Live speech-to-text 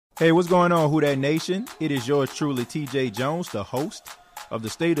Hey, what's going on, Who Dat Nation? It is yours truly, TJ Jones, the host of the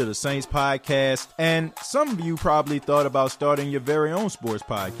State of the Saints podcast. And some of you probably thought about starting your very own sports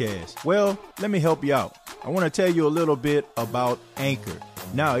podcast. Well, let me help you out. I want to tell you a little bit about Anchor.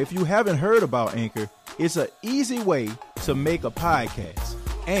 Now, if you haven't heard about Anchor, it's an easy way to make a podcast,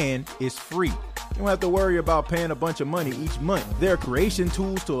 and it's free. You don't have to worry about paying a bunch of money each month. There are creation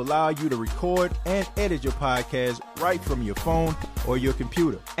tools to allow you to record and edit your podcast right from your phone or your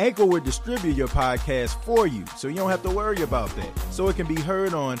computer. Anchor will distribute your podcast for you, so you don't have to worry about that. So it can be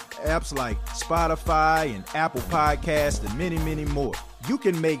heard on apps like Spotify and Apple Podcasts and many, many more. You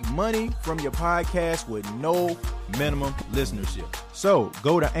can make money from your podcast with no minimum listenership. So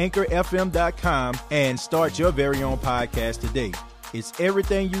go to anchorfm.com and start your very own podcast today. It's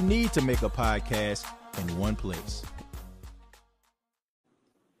everything you need to make a podcast in one place.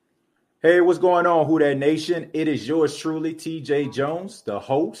 Hey, what's going on, Who Dat Nation? It is yours truly, TJ Jones, the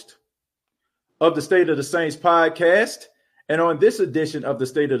host of the State of the Saints podcast. And on this edition of the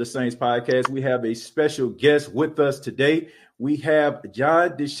State of the Saints podcast, we have a special guest with us today. We have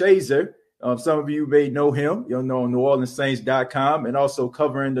John DeShazier. Some of you may know him. You'll know on NewOrleansSaints.com and also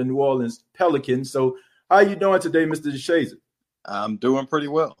covering the New Orleans Pelicans. So how are you doing today, Mr. DeShazier? I'm doing pretty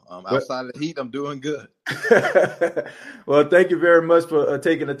well. Outside of the heat, I'm doing good. Well, thank you very much for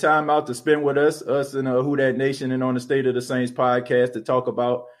taking the time out to spend with us and Who Dat Nation and on the State of the Saints podcast to talk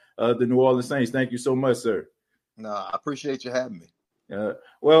about the New Orleans Saints. Thank you so much, sir. No, I appreciate you having me.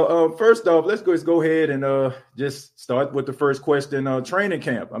 First off, let's go ahead and just start with the first question. Training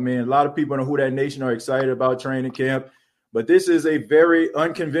camp. I mean, a lot of people in Who Dat Nation are excited about training camp, but this is a very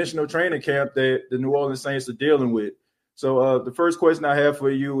unconventional training camp that the New Orleans Saints are dealing with. So the first question I have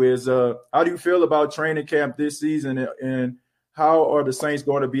for you is, how do you feel about training camp this season, and how are the Saints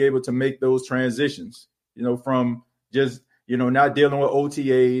going to be able to make those transitions, from just, not dealing with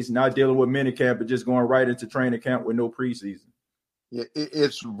OTAs, not dealing with minicamp, but just going right into training camp with no preseason? Yeah,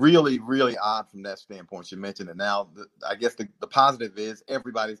 it's really, really odd from that standpoint. You mentioned it. Now, I guess the positive is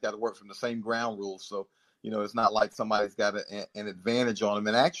everybody's got to work from the same ground rules. So, it's not like somebody's got an advantage on them.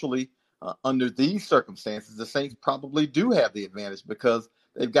 And actually, under these circumstances, the Saints probably do have the advantage because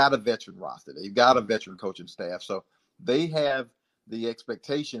they've got a veteran roster. They've got a veteran coaching staff. So they have the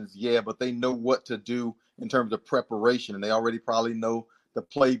expectations, but they know what to do in terms of preparation. And they already probably know the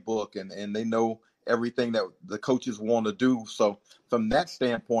playbook and they know everything that the coaches want to do. So from that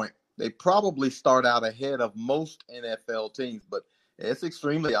standpoint, they probably start out ahead of most NFL teams. But it's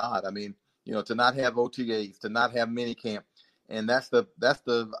extremely odd. I mean, to not have OTAs, to not have minicamp. And that's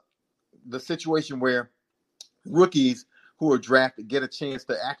the situation where rookies who are drafted get a chance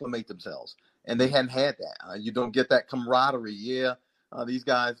to acclimate themselves, and they hadn't had that. You don't get that camaraderie. These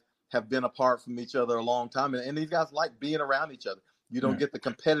guys have been apart from each other a long time, and these guys like being around each other. You don't get the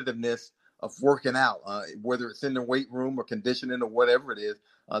competitiveness of working out, whether it's in the weight room or conditioning or whatever it is.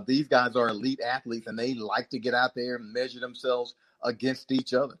 These guys are elite athletes, and they like to get out there and measure themselves against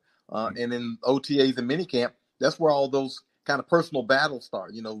each other. And in OTAs and minicamp, that's where all those kind of personal battles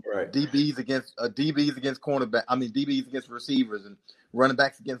start, right. DBs against cornerback. DBs against receivers and running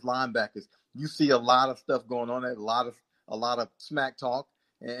backs against linebackers. You see a lot of stuff going on there, a lot of smack talk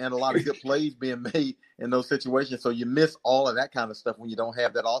and a lot of good plays being made in those situations. So you miss all of that kind of stuff when you don't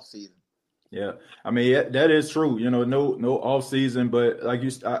have that off season. Yeah, I mean that is true. No off season, but like you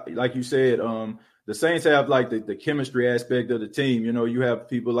said, the Saints have like the chemistry aspect of the team. You have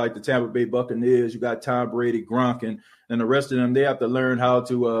people like the Tampa Bay Buccaneers. You got Tom Brady, Gronk, and the rest of them. They have to learn how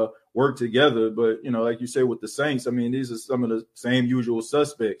to work together. But, like you said with the Saints, I mean, these are some of the same usual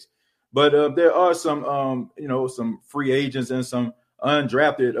suspects. But there are some, some free agents and some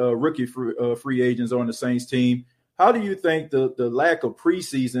undrafted rookie free agents on the Saints team. How do you think the lack of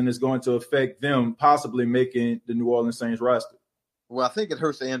preseason is going to affect them possibly making the New Orleans Saints roster? Well, I think it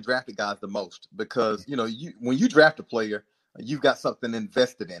hurts the undrafted guys the most because, when you draft a player, you've got something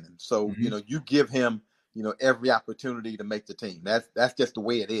invested in him. So, you give him, every opportunity to make the team. That's just the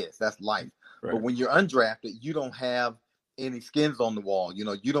way it is. That's life. Right. But when you're undrafted, you don't have any skins on the wall.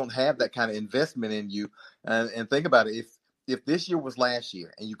 You don't have that kind of investment in you. And think about it. If this year was last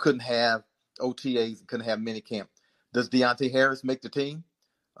year and you couldn't have OTAs and couldn't have minicamp, does Deontay Harris make the team?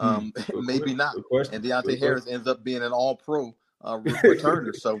 Maybe not. And Deontay Harris ends up being an all-pro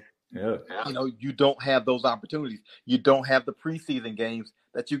returner. So, you don't have those opportunities. You don't have the preseason games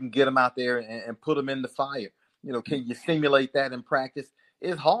that you can get them out there and put them in the fire. Can you simulate that in practice?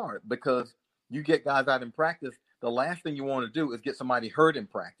 It's hard because you get guys out in practice. The last thing you want to do is get somebody hurt in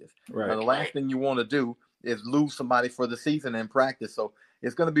practice. Right. The last thing you want to do is lose somebody for the season in practice. So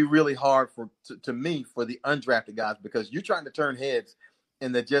it's going to be really hard to me for the undrafted guys because you're trying to turn heads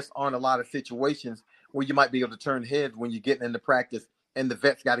and there just aren't a lot of situations where you might be able to turn heads when you're getting into practice and the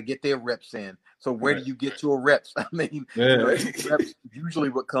vets got to get their reps in. So where do you get your reps? I mean, reps usually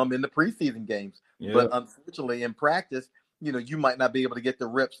would come in the preseason games, but unfortunately in practice, you might not be able to get the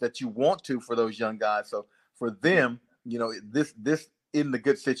reps that you want to for those young guys. So for them, this isn't a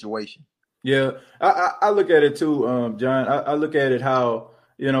good situation. Yeah, I look at it too, John. I look at it how,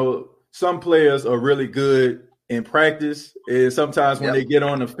 some players are really good in practice, and sometimes when they get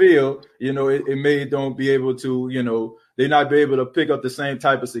on the field, it may don't be able to, they not be able to pick up the same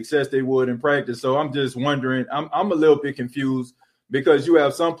type of success they would in practice. So I'm just wondering, I'm a little bit confused because you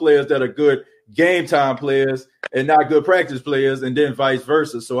have some players that are good game time players and not good practice players, and then vice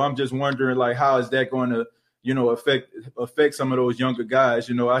versa. So I'm just wondering, like, how is that going to, affect some of those younger guys?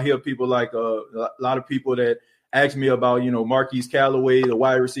 I hear people like a lot of people that ask me about, Marquise Callaway, the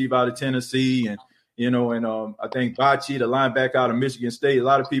wide receiver out of Tennessee, and I think Bocce, the linebacker out of Michigan State. A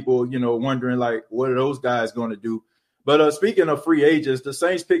lot of people, wondering, like, what are those guys going to do? But speaking of free agents, the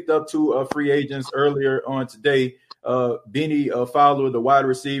Saints picked up two free agents earlier on today. Benny Fowler, the wide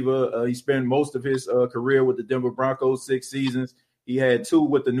receiver, he spent most of his career with the Denver Broncos, 6 seasons. He had 2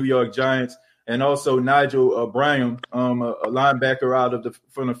 with the New York Giants. And also Nigel Bryant, a linebacker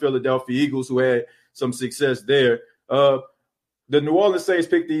from the Philadelphia Eagles, who had some success there. The New Orleans Saints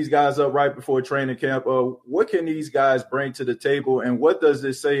picked these guys up right before training camp. What can these guys bring to the table, and what does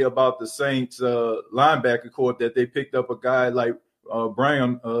this say about the Saints linebacker corps that they picked up a guy like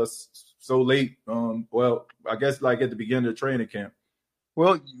Bryant so late? I guess like at the beginning of training camp.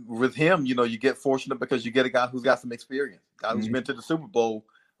 Well, with him, you get fortunate because you get a guy who's got some experience, a guy who's been to the Super Bowl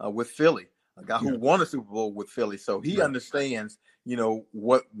with Philly, a guy who won a Super Bowl with Philly. So he understands,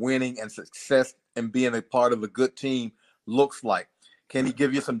 what winning and success and being a part of a good team looks like. Can he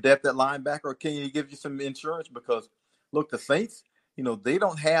give you some depth at linebacker, or can he give you some insurance? Because, look, the Saints, they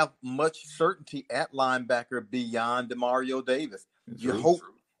don't have much certainty at linebacker beyond Demario Davis. You hope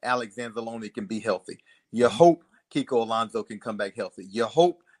Alex Anzalone can be healthy. You hope Kiko Alonso can come back healthy. You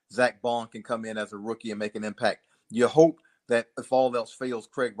hope Zach Bond can come in as a rookie and make an impact. You hope that if all else fails,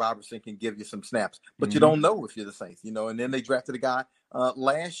 Craig Robertson can give you some snaps. But you don't know if you're the Saints, and then they drafted a guy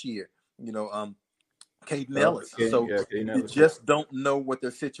last year, Caden Ellis. You just don't know what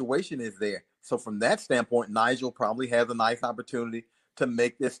their situation is there. So from that standpoint, Nigel probably has a nice opportunity to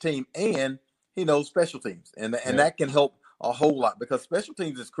make this team, and he knows special teams. And that can help a whole lot because special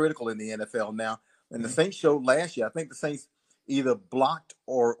teams is critical in the NFL now. And the Saints showed last year, I think the Saints either blocked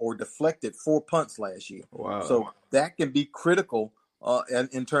or deflected 4 punts last year. Wow. So that can be critical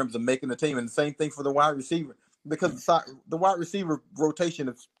in terms of making the team. And the same thing for the wide receiver, because the wide receiver rotation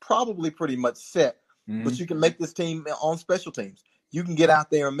is probably pretty much set, but you can make this team on special teams. You can get out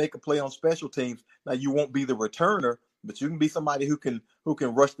there and make a play on special teams. Now, you won't be the returner, but you can be somebody who can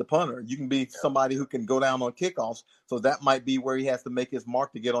rush the punter. You can be somebody who can go down on kickoffs. So that might be where he has to make his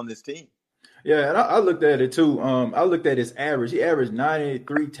mark to get on this team. Yeah, and I looked at it too. I looked at his average. He averaged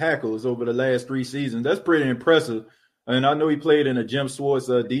 93 tackles over the last 3 seasons. That's pretty impressive. And I know he played in a Jim Schwartz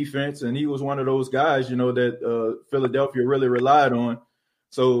defense, and he was one of those guys, that Philadelphia really relied on.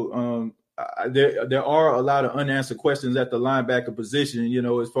 So there are a lot of unanswered questions at the linebacker position,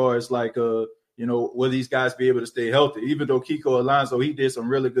 as far as like, will these guys be able to stay healthy? Even though Kiko Alonso, he did some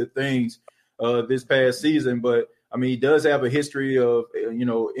really good things this past season, but I mean, he does have a history of,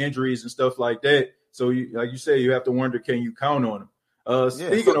 injuries and stuff like that. So, like you say, you have to wonder, can you count on him?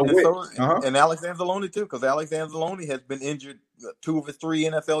 Speaking of which, and Alex Anzalone too, because Alex Anzalone has been injured 2 of his 3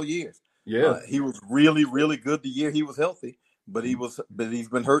 NFL years. Yeah, he was really, really good the year he was healthy, but he's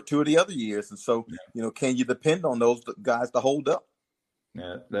been hurt 2 of the other years. And so, can you depend on those guys to hold up?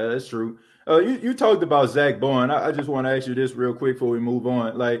 Yeah, that's true. You talked about Zach Bond. I just want to ask you this real quick before we move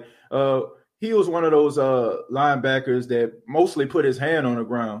on. Like, he was one of those linebackers that mostly put his hand on the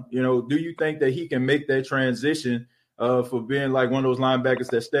ground. Do you think that he can make that transition for being like one of those linebackers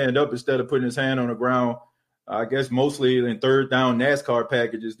that stand up instead of putting his hand on the ground? I guess mostly in third down NASCAR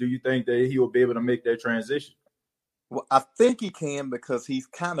packages. Do you think that he will be able to make that transition? Well, I think he can because he's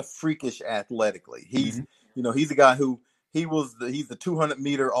kind of freakish athletically. He's a guy who he's the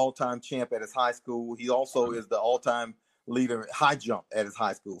 200-meter all-time champ at his high school. He also is the all-time leader high jump at his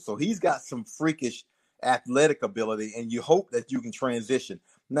high school. So he's got some freakish athletic ability, and you hope that you can transition.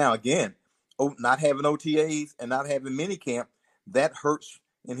 Now, again, not having OTAs and not having minicamp, that hurts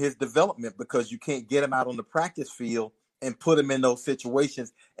in his development because you can't get him out on the practice field and put him in those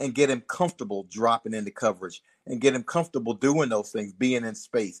situations and get him comfortable dropping into coverage and get him comfortable doing those things, being in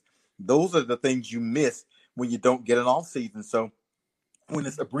space. Those are the things you miss when you don't get an off season. So when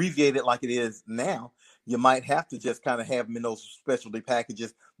it's abbreviated like it is now, you might have to just kind of have him in those specialty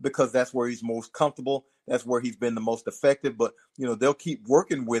packages because that's where he's most comfortable. That's where he's been the most effective. But, they'll keep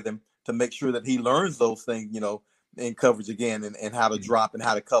working with him to make sure that he learns those things, in coverage again and how to drop and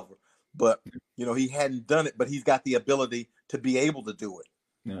how to cover. But, he hadn't done it, but he's got the ability to be able to do it.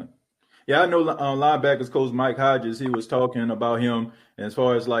 Yeah. Yeah, I know linebackers coach Mike Hodges, he was talking about him as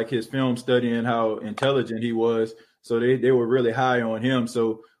far as like his film study and how intelligent he was. So they were really high on him.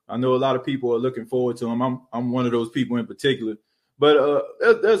 So I know a lot of people are looking forward to him. I'm one of those people in particular. But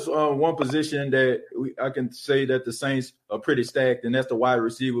there's one position that I can say that the Saints are pretty stacked, and that's the wide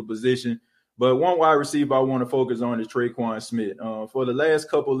receiver position. But one wide receiver I want to focus on is Traquan Smith. For the last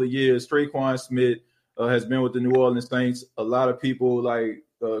couple of years, Traquan Smith has been with the New Orleans Saints. A lot of people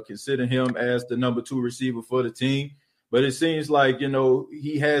consider him as the number 2 receiver for the team. But it seems like,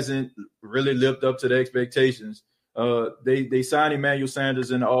 he hasn't really lived up to the expectations. They signed Emmanuel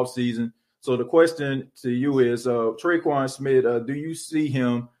Sanders in the offseason. So the question to you is, Traquan Smith, do you see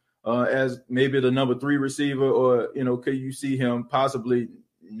him as maybe the number 3 receiver, or, could you see him possibly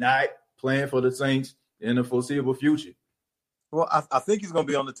not playing for the Saints in the foreseeable future? Well, I think he's going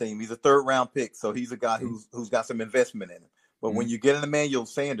to be on the team. He's a 3rd-round pick, so he's a guy who's got some investment in him. But when you get an Emmanuel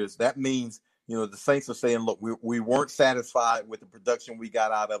Sanders, that means, the Saints are saying, look, we weren't satisfied with the production we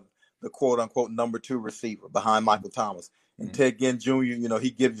got out of the quote-unquote number 2 receiver behind Michael Thomas. And Ted Ginn Jr.,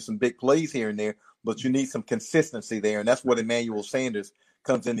 he gives you some big plays here and there, but you need some consistency there, and that's what Emmanuel Sanders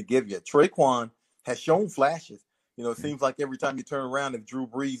comes in to give you. Traquan has shown flashes. It seems like every time you turn around, if Drew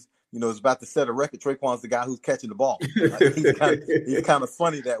Brees, is about to set a record, Traquan's the guy who's catching the ball. He's kind of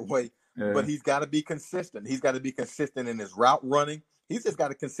funny that way. Yeah. But he's got to be consistent. He's got to be consistent in his route running. He's just got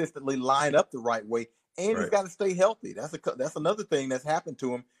to consistently line up the right way, and he's got to stay healthy. That's another thing that's happened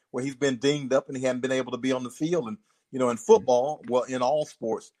to him where he's been dinged up and he hasn't been able to be on the field. And, in football, well, in all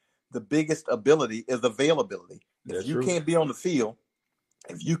sports, the biggest ability is availability. If you can't be on the field,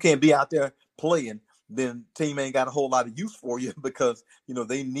 if you can't be out there playing, then team ain't got a whole lot of use for you because,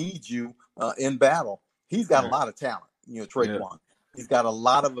 they need you in battle. He's got a lot of talent, Traquan. Yeah. He's got a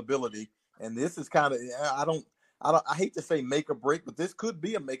lot of ability, and this is kind of I hate to say make or break, but this could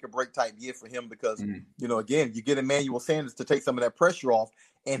be a make or break type year for him because again, you get Emmanuel Sanders to take some of that pressure off,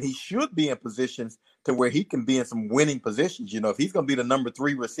 and he should be in positions to where he can be in some winning positions. If he's going to be the number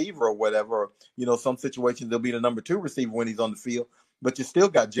 3 receiver or whatever, or, some situations they'll be the number 2 receiver when he's on the field. But you still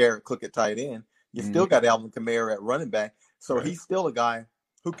got Jared Cook at tight end. You still got Alvin Kamara at running back. So he's still a guy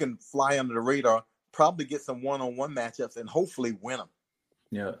who can fly under the radar, probably get some one-on-one matchups, and hopefully win them.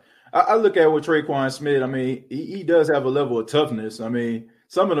 Yeah. I look at with Traquan Smith, I mean, he does have a level of toughness. I mean,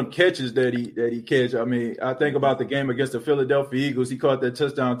 some of them catches that he catch. I mean, I think about the game against the Philadelphia Eagles. He caught that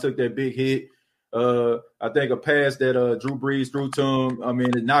touchdown, took that big hit. I think a pass that Drew Brees threw to him, I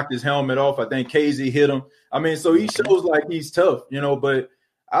mean, it knocked his helmet off. I think KZ hit him. I mean, so he shows like he's tough, but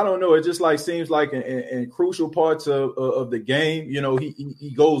I don't know. It just seems like in crucial parts of the game,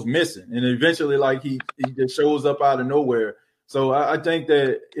 he goes missing, and eventually he just shows up out of nowhere. So I think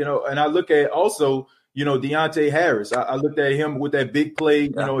that, and I look at also, Deontay Harris. I looked at him with that big play,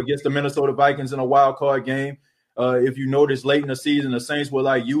 against the Minnesota Vikings in a wild card game. If you notice late in the season, the Saints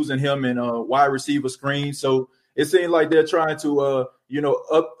were using him in wide receiver screens. So it seems like they're trying to,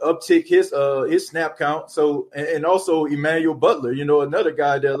 uptick his snap count. So, and also Emmanuel Butler, another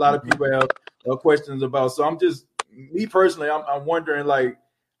guy that a lot of people have questions about. So me personally, I'm wondering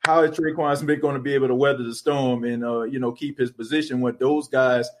how is Traquan Smith going to be able to weather the storm and, keep his position with those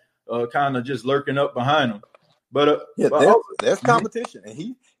guys kind of just lurking up behind him. But there's competition, and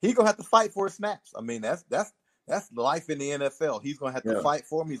he going to have to fight for his snaps. I mean, that's life in the NFL. He's going to have to fight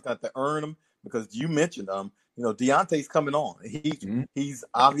for him. He's going to have to earn them because you mentioned Deontay's coming on. He's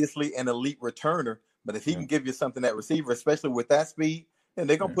obviously an elite returner, but if he can give you something at receiver, especially with that speed, then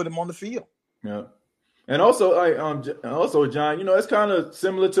they're going to put him on the field. Yeah. And also, John, it's kind of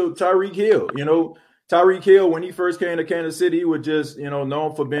similar to Tyreek Hill. Tyreek Hill, when he first came to Kansas City, he was just,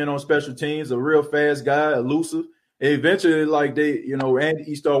 known for being on special teams, a real fast guy, elusive. And eventually,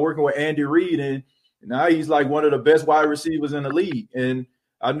 he started working with Andy Reid, and now he's one of the best wide receivers in the league. And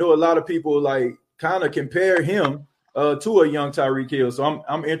I know a lot of people kind of compare him to a young Tyreek Hill. So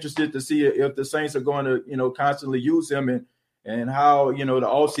I'm interested to see if the Saints are going to, constantly use him and how, the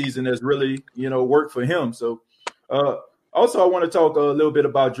offseason has really, worked for him. So also I want to talk a little bit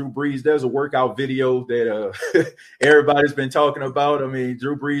about Drew Brees. There's a workout video that everybody's been talking about. I mean,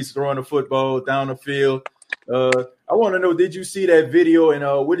 Drew Brees throwing the football down the field. I want to know, did you see that video and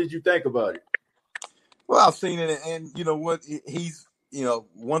what did you think about it? Well, I've seen it, and you know what? He's,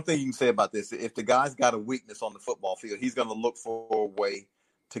 one thing you can say about this, if the guy's got a weakness on the football field, he's going to look for a way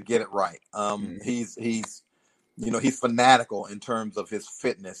to get it right. Mm-hmm. He's he's fanatical in terms of his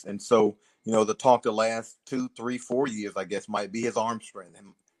fitness, and so the talk the last 2, 3, 4 years, I guess, might be his arm strength.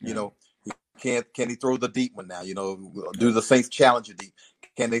 And can he throw the deep one now? Do the Saints challenge it deep?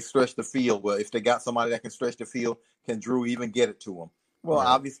 Can they stretch the field? Well, if they got somebody that can stretch the field, can Drew even get it to him? Well,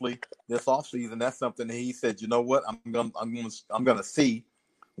 obviously, this offseason, that's something that he said, you know what, I'm gonna see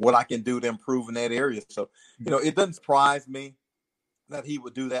what I can do to improve in that area. So, it doesn't surprise me that he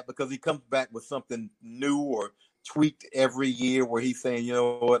would do that, because he comes back with something new or tweaked every year, where he's saying, you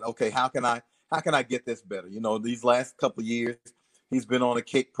know what, okay, how can I get this better? These last couple of years, he's been on a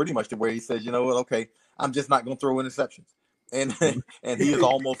kick pretty much to where he says, you know what, okay, I'm just not going to throw interceptions, and and he has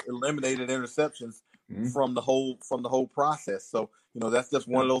almost eliminated interceptions from the whole process. So that's just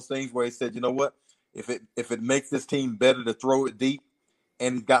one of those things where he said, you know what, if it makes this team better to throw it deep,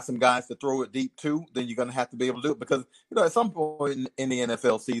 and he's got some guys to throw it deep too, then you're going to have to be able to do it, because at some point in the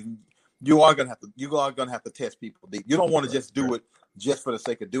NFL season, you are going to have to test people deep. You don't want to just do it just for the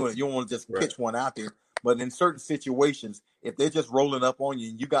sake of doing it. You don't want to just pitch one out there. But in certain situations, if they're just rolling up on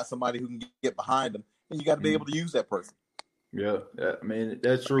you and you got somebody who can get behind them, then you got to be able to use that person. Yeah, I mean,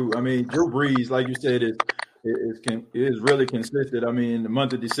 that's true. I mean, Drew Brees, like you said, is really consistent. I mean, in the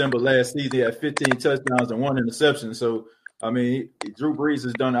month of December last season, he had 15 touchdowns and 1 interception. So, I mean, Drew Brees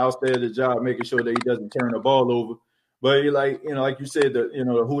has done an outstanding job making sure that he doesn't turn the ball over. But like you said,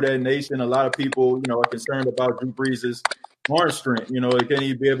 the Who Dat Nation, a lot of people, are concerned about Drew Brees' arm strength. Can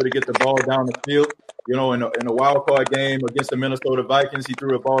he be able to get the ball down the field? In a wild card game against the Minnesota Vikings, he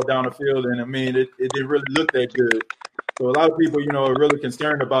threw a ball down the field, and I mean, it didn't really look that good. So a lot of people, are really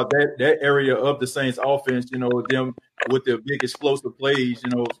concerned about that area of the Saints offense, them with the big explosive plays,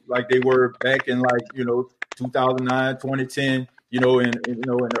 like they were back in 2009, 2010, in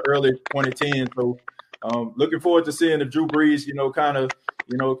the early 2010s. So looking forward to seeing if Drew Brees,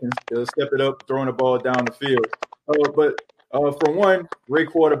 can step it up, throwing the ball down the field. But from one great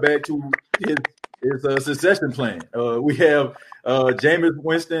quarterback to his succession plan, we have Jameis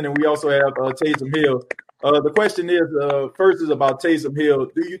Winston, and we also have Taysom Hill. The question is, first is about Taysom Hill.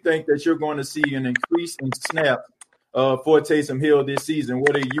 Do you think that you're going to see an increase in snaps for Taysom Hill this season,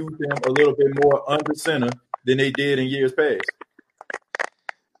 where they use him a little bit more under center than they did in years past?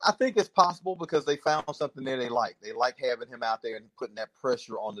 I think it's possible, because they found something there they like. They like having him out there and putting that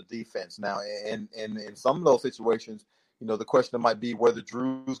pressure on the defense. Now, and in some of those situations, the question might be whether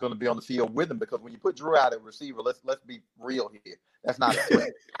Drew's going to be on the field with him, because when you put Drew out at receiver, let's be real here. That's not a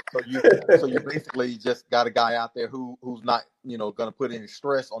threat. So you basically just got a guy out there who's not going to put any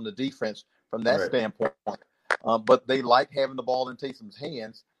stress on the defense from that standpoint. But they like having the ball in Taysom's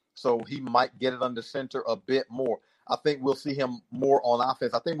hands, so he might get it under center a bit more. I think we'll see him more on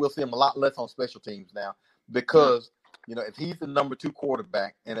offense. I think we'll see him a lot less on special teams now, because if he's the number 2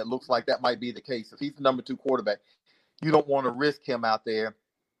 quarterback, and it looks like that might be the case, if he's the number 2 quarterback, you don't want to risk him out there,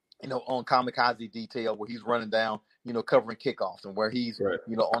 on kamikaze detail, where he's running down, covering kickoffs, and where he's,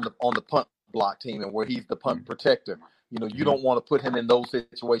 on the punt block team, and where he's the punt protector. You don't want to put him in those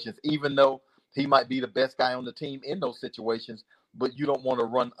situations, even though he might be the best guy on the team in those situations, but you don't want to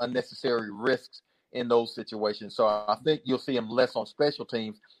run unnecessary risks in those situations. So I think you'll see him less on special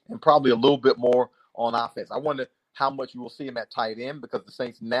teams and probably a little bit more on offense. I wonder how much you will see him at tight end, because the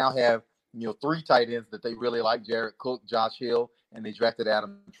Saints now have 3 tight ends that they really like: Jared Cook, Josh Hill, and they drafted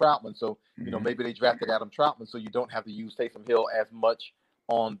Adam Troutman. So, maybe they drafted Adam Troutman so you don't have to use Taysom Hill as much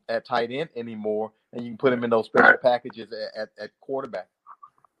at tight end anymore, and you can put him in those special packages at quarterback.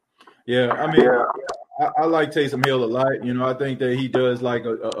 Yeah, I mean, I like Taysom Hill a lot. I think that he does like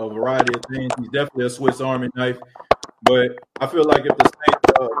a variety of things. He's definitely a Swiss Army knife. But I feel like if the Saints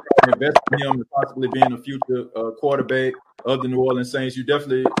invest in him and possibly being a future quarterback of the New Orleans Saints, you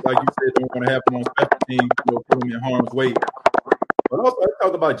definitely, like you said, don't want to have him on special teams, put him in harm's way. But also, let's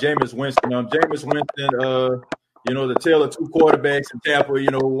talk about Jameis Winston. Jameis Winston, the tale of 2 quarterbacks in Tampa.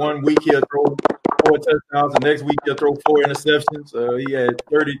 1 week he'll throw 4 touchdowns, the next week he'll throw 4 interceptions. He had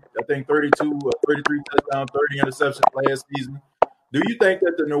 32, 33 touchdowns, 30 interceptions last season. Do you think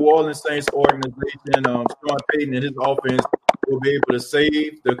that the New Orleans Saints organization, Sean Payton and his offense, will be able to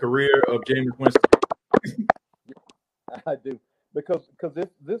save the career of Jameis Winston? I do, because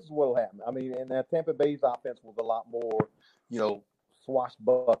this is what will happen. I mean, and Tampa Bay's offense was a lot more,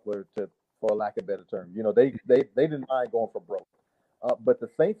 swashbuckler, for lack of a better term. They didn't mind going for broke, but the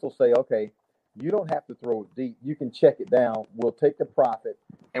Saints will say, okay, you don't have to throw it deep. You can check it down. We'll take the profit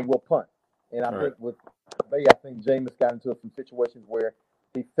and we'll punt. And I think with Bay, Jameis got into some situations where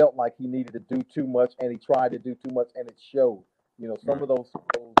he felt like he needed to do too much, and he tried to do too much, and it showed. Some of those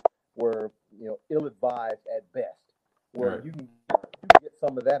were ill-advised at best. Where you can get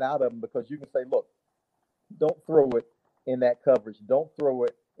some of that out of him, because you can say, look, don't throw it in that coverage. Don't throw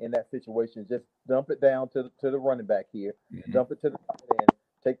it in that situation. Just dump it down to the running back here. Mm-hmm. Dump it to the tight end.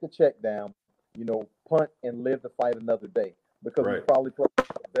 Take the check down. Punt and live to fight another day. Because Right. we probably play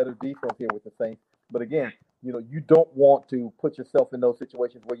a better defense here with the Saints. But again, you don't want to put yourself in those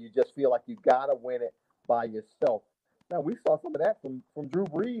situations where you just feel like you gotta win it by yourself. Now, we saw some of that from Drew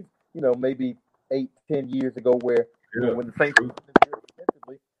Brees, maybe 8-10 years ago, where when the Saints were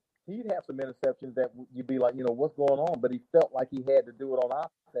defensively, he'd have some interceptions that you'd be like, what's going on? But he felt like he had to do it on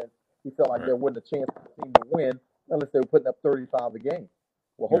offense. He felt like there wasn't a chance for the team to win unless they were putting up 35 a game.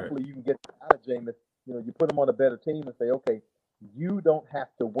 Well, hopefully you can get out of Jameis. You put him on a better team and say, okay, you don't have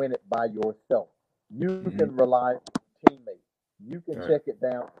to win it by yourself. You can rely on teammates. You can check it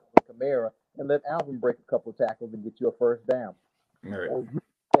down with Kamara and let Alvin break a couple of tackles and get you a first down. Right. Or you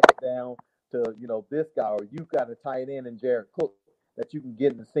check it down to, this guy, or you've got a tight end in Jared Cook that you can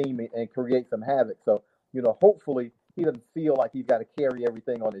get in the seam and create some havoc. So, hopefully he doesn't feel like he's got to carry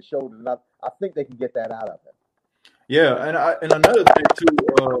everything on his shoulders. And I think they can get that out of him. Yeah, and another thing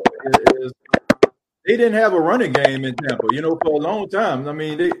too is they didn't have a running game in Tampa, for a long time.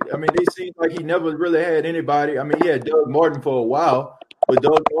 They seemed like he never really had anybody. He had Doug Martin for a while, but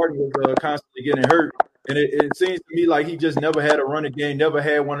Doug Martin was constantly getting hurt, and it seems to me like he just never had a running game, never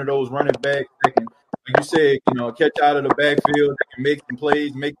had one of those running backs that can, like you said, catch out of the backfield, that can make some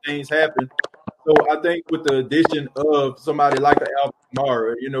plays, make things happen. So I think with the addition of somebody like Alvin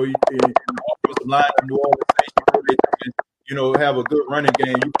Kamara, in the offensive line of New Orleans Saints, have a good running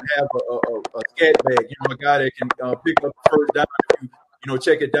game. You can have a scat back, a guy that can pick up the first down if you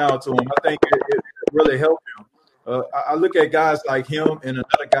check it down to him. I think it really helped him. I look at guys like him and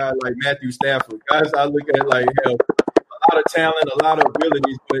another guy like Matthew Stafford. Guys I look at like have a lot of talent, a lot of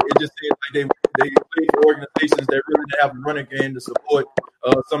abilities, but it just seems like they play for organizations that really didn't have a running game to support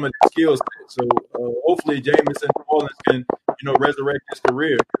some of their skill sets. So hopefully Jameis in New Orleans can resurrect his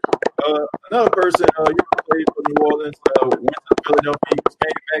career. Another person played for New Orleans, went to Philadelphia Eagles,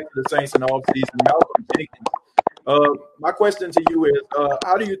 came back to the Saints in the offseason, Malcolm Jenkins. My question to you is,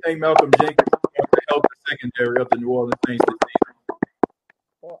 how do you think Malcolm Jenkins is going to help the secondary of the New Orleans Saints this season?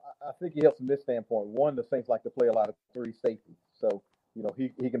 Well, I think he helps from this standpoint. One, the Saints like to play a lot of three safeties, so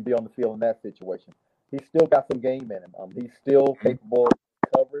he can be on the field in that situation. He's still got some game in him. He's still capable of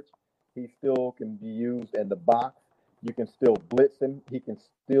coverage. He still can be used in the box. You can still blitz him. He can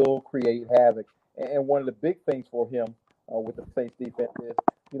still create havoc. And one of the big things for him with the Saints defense is,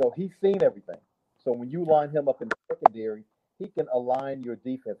 he's seen everything. So when you line him up in the secondary, he can align your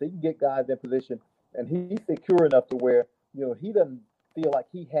defense. He can get guys in position, and he's secure enough to where, he doesn't feel like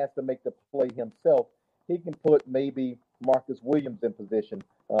he has to make the play himself. He can put maybe Marcus Williams in position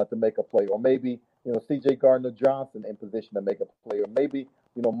to make a play, or maybe, C.J. Gardner-Johnson in position to make a play, or maybe,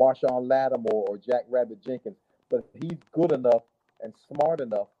 Marshawn Lattimore or Jack Rabbit Jenkins. But he's good enough and smart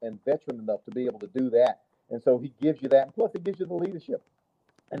enough and veteran enough to be able to do that. And so he gives you that. And plus, it gives you the leadership.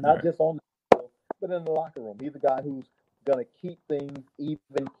 And not just on the field, but in the locker room. He's a guy who's going to keep things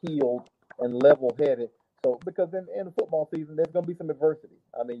even keeled and level-headed. So, because in the football season, there's going to be some adversity.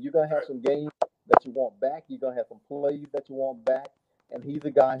 You're going to have some games that you want back. You're going to have some plays that you want back. And he's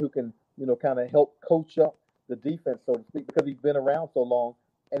a guy who can, kind of help coach up the defense, so to speak, because he's been around so long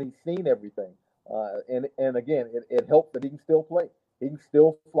and he's seen everything. And again, it helps that he can still play. He can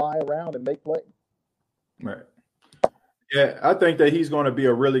still fly around and make plays. Right. Yeah, I think that he's going to be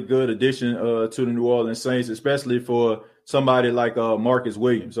a really good addition to the New Orleans Saints, especially for somebody like Marcus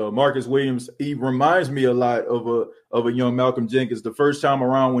Williams. Marcus Williams, he reminds me a lot of a young Malcolm Jenkins the first time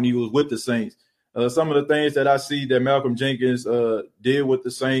around when he was with the Saints. Some of the things that I see that Malcolm Jenkins did with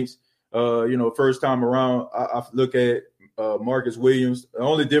the Saints, first time around, I look at Marcus Williams. The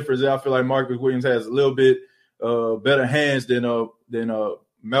only difference is I feel like Marcus Williams has a little bit better hands than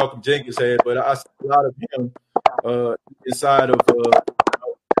Malcolm Jenkins had, but I see a lot of him inside of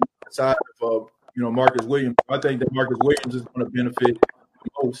Marcus Williams. I think that Marcus Williams is going to benefit the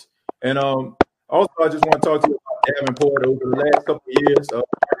most. And also, I just want to talk to you about Davenport. Over the last couple of years,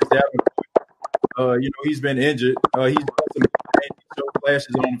 Marcus Davenport, he's been injured. He's done some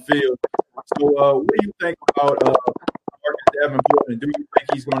flashes on the field. So, what do you think about Marcus Davenport, and do you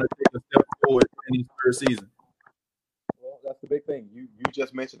think he's going to take a step forward in his third season? Well, that's the big thing. You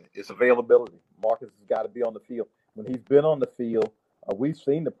just mentioned it. It's availability. Marcus has got to be on the field. When he's been on the field, we've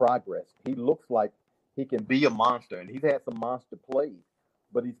seen the progress. He looks like he can be a monster, and he's had some monster plays,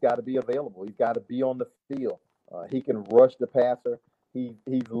 but he's got to be available. He's got to be on the field. He can rush the passer. He's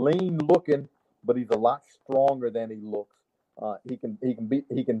lean looking, but he's a lot stronger than he looks. He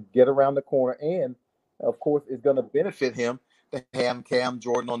can get around the corner, and of course, it's going to benefit him to have Cam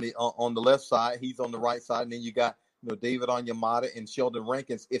Jordan on the left side. He's on the right side, and then you got David Onyemata and Sheldon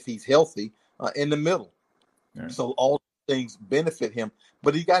Rankins if he's healthy in the middle. Yeah. So all things benefit him,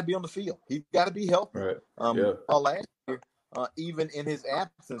 but he got to be on the field. He's got to be healthy. Right. Last year, even in his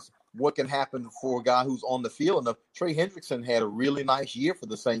absence, what can happen for a guy who's on the field enough? Trey Hendrickson had a really nice year for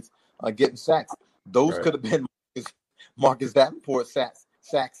the Saints, getting sacks. Those could have been Marcus Davenport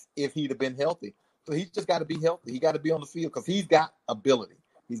sacks if he'd have been healthy. So he's just got to be healthy. He got to be on the field because he's got ability.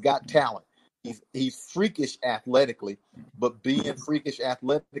 He's got talent. He's freakish athletically, but being freakish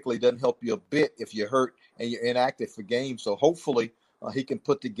athletically doesn't help you a bit if you're hurt and you're inactive for games. So hopefully he can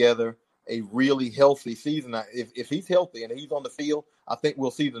put together a really healthy season. If he's healthy and he's on the field, I think we'll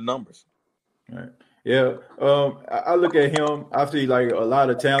see the numbers. Right. Yeah. I look at him. I see like a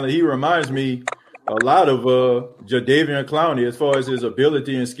lot of talent. He reminds me a lot of Jadeveon Clowney as far as his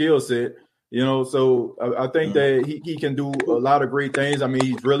ability and skill set. So I think that he can do a lot of great things. I mean,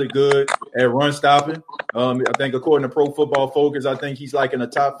 he's really good at run stopping. I think according to Pro Football Focus, I think he's like in the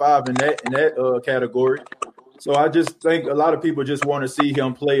top 5 in that category. So I just think a lot of people just want to see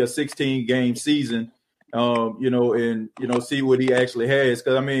him play a 16-game season, and see what he actually has.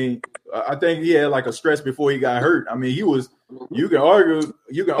 Because I mean, I think he had like a stretch before he got hurt. I mean, you can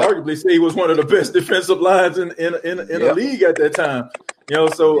arguably say he was one of the best defensive lines in the league at that time.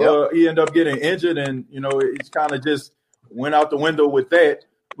 He ended up getting injured, and it's kind of just went out the window with that.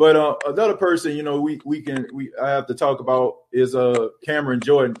 But another person, I have to talk about is Cameron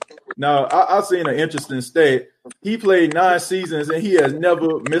Jordan. Now I've seen an interesting stat. He played 9 seasons and he has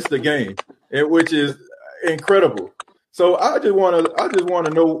never missed a game, which is incredible. So I just want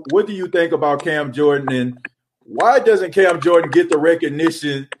to know, what do you think about Cam Jordan, and why doesn't Cam Jordan get the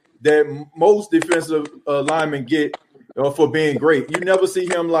recognition that most defensive linemen get for being great? You never see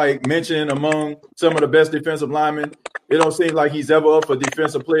him like mentioned among some of the best defensive linemen. It don't seem like he's ever up for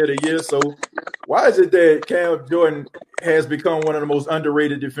Defensive Player of the Year. So why is it that Cam Jordan has become one of the most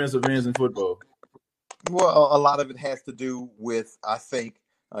underrated defensive ends in football? Well, a lot of it has to do with, I think,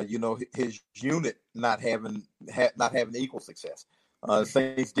 his unit not having equal success.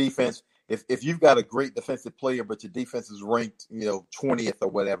 Saints defense, if you've got a great defensive player, but your defense is ranked, 20th or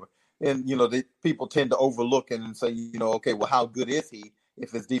whatever, and people tend to overlook it and say, okay, well, how good is he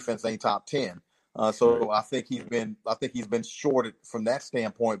if his defense ain't top 10? So I think he's been shorted from that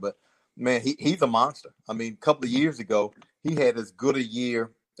standpoint. But man, he's a monster. I mean, a couple of years ago, he had as good a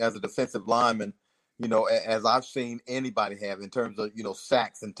year as a defensive lineman, as I've seen anybody have in terms of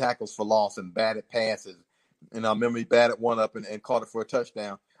sacks and tackles for loss and batted passes. And I remember he batted one up and caught it for a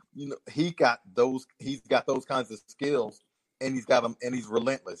touchdown. He's got those kinds of skills. And he's got them, and he's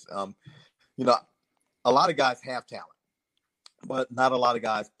relentless. A lot of guys have talent, but not a lot of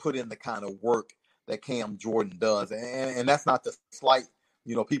guys put in the kind of work that Cam Jordan does. And that's not to slight,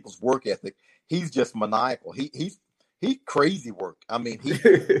 people's work ethic. He's just maniacal. He's crazy work. I mean,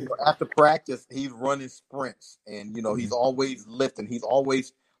 after practice, he's running sprints, and he's always lifting. He's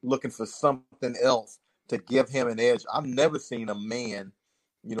always looking for something else to give him an edge. I've never seen a man,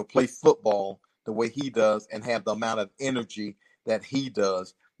 play football the way he does and have the amount of energy that he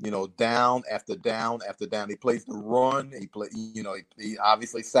does, down after down after down. He plays the run. He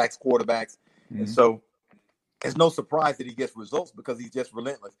obviously sacks quarterbacks. Mm-hmm. And so it's no surprise that he gets results because he's just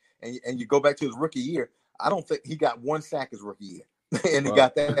relentless. And you go back to his rookie year, I don't think he got one sack his rookie year. And he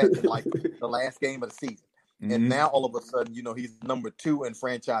got that in like the last game of the season. Mm-hmm. And now all of a sudden, he's number 2 in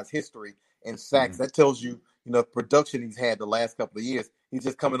franchise history in sacks. Mm-hmm. That tells you, production he's had the last couple of years. He's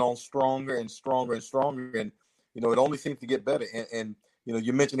just coming on stronger and stronger and stronger. And, it only seems to get better. And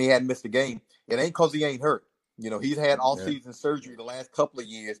you mentioned he hadn't missed a game. It ain't because he ain't hurt. He's had all-season surgery the last couple of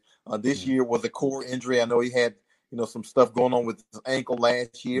years. This year was a core injury. I know he had, some stuff going on with his ankle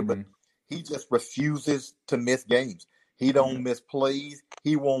last year, but he just refuses to miss games. He don't miss plays.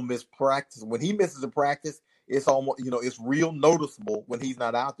 He won't miss practice. When he misses a practice, it's almost, it's real noticeable when he's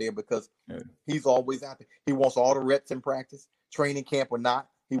not out there because he's always out there. He wants all the reps in practice, training camp or not.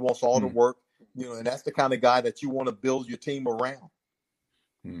 He wants all the work, and that's the kind of guy that you want to build your team around.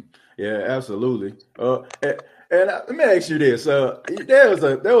 Yeah, absolutely. And let me ask you this: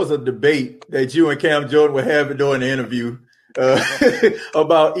 there was a debate that you and Cam Jordan were having during the interview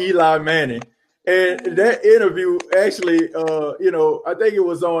about Eli Manning, and that interview actually, I think it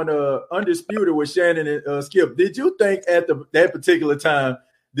was on Undisputed with Shannon and Skip. Did you think at that particular time?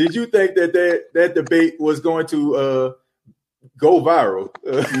 Did you think that debate was going to go viral?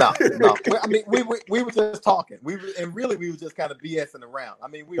 No. I mean, we were just talking. We were just kind of BSing around. I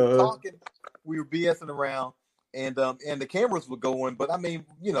mean, we were talking, we were BSing around, and the cameras were going. But I mean,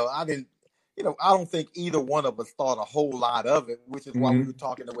 I didn't. I don't think either one of us thought a whole lot of it, which is why we were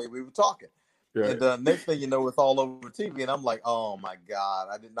talking the way we were talking. Right. And next thing you know, it's all over TV, and I'm like, oh my God,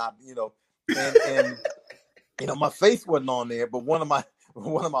 I did not, and my face wasn't on there, but one of my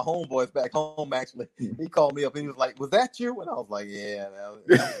homeboys back home, actually, he called me up and he was like, "Was that you?" And I was like, "Yeah." That was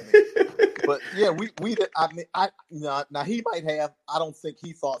me. But yeah, we did. I mean, now he might have. I don't think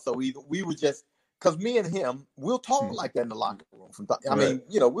he thought so either. We were just, because me and him, we'll talk like that in the locker room. I mean,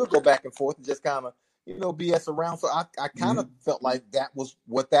 we'll go back and forth and just kind of, BS around. So I kind of felt like that was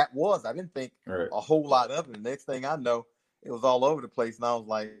what that was. I didn't think a whole lot of it. The next thing I know, it was all over the place, and I was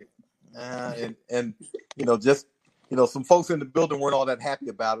like, just. Some folks in the building weren't all that happy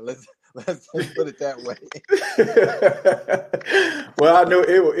about it. Let's put it that way. Well, I know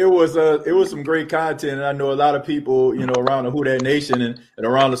it was some great content, and I know a lot of people, around the Who Dat Nation and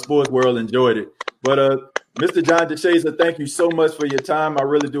around the sports world enjoyed it. But Mr. John DeShazier, thank you so much for your time. I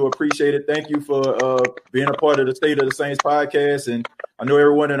really do appreciate it. Thank you for being a part of the State of the Saints podcast, and I know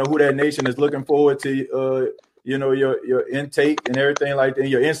everyone in the Who Dat Nation is looking forward to your intake and everything like that,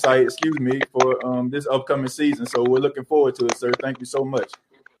 your insight, for this upcoming season. So we're looking forward to it, sir. Thank you so much.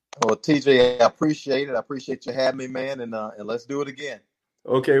 Well, TJ, I appreciate it. I appreciate you having me, man, and let's do it again.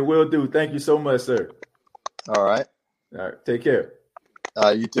 Okay, will do. Thank you so much, sir. All right. All right. Take care.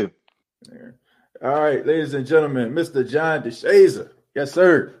 You too. All right, ladies and gentlemen, Mr. John DeShazier. Yes,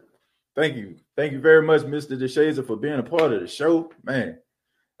 sir. Thank you. Thank you very much, Mr. DeShazier, for being a part of the show. Man,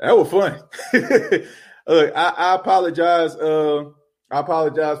 that was fun. Look, I apologize. I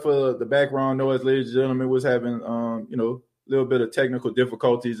apologize for the background noise, ladies and gentlemen. Was having a little bit of technical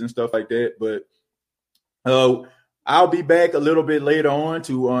difficulties and stuff like that. But I'll be back a little bit later on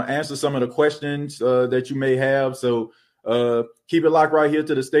to answer some of the questions that you may have. So keep it locked right here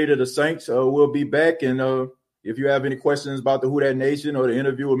to the State of the Saints. We'll be back, and if you have any questions about the Who Dat Nation or the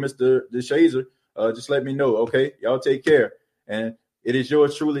interview with Mr. DeShazier, just let me know. Okay, y'all take care. And it is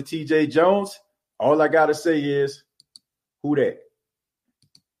yours truly, TJ Jones. All I got to say is, who dat?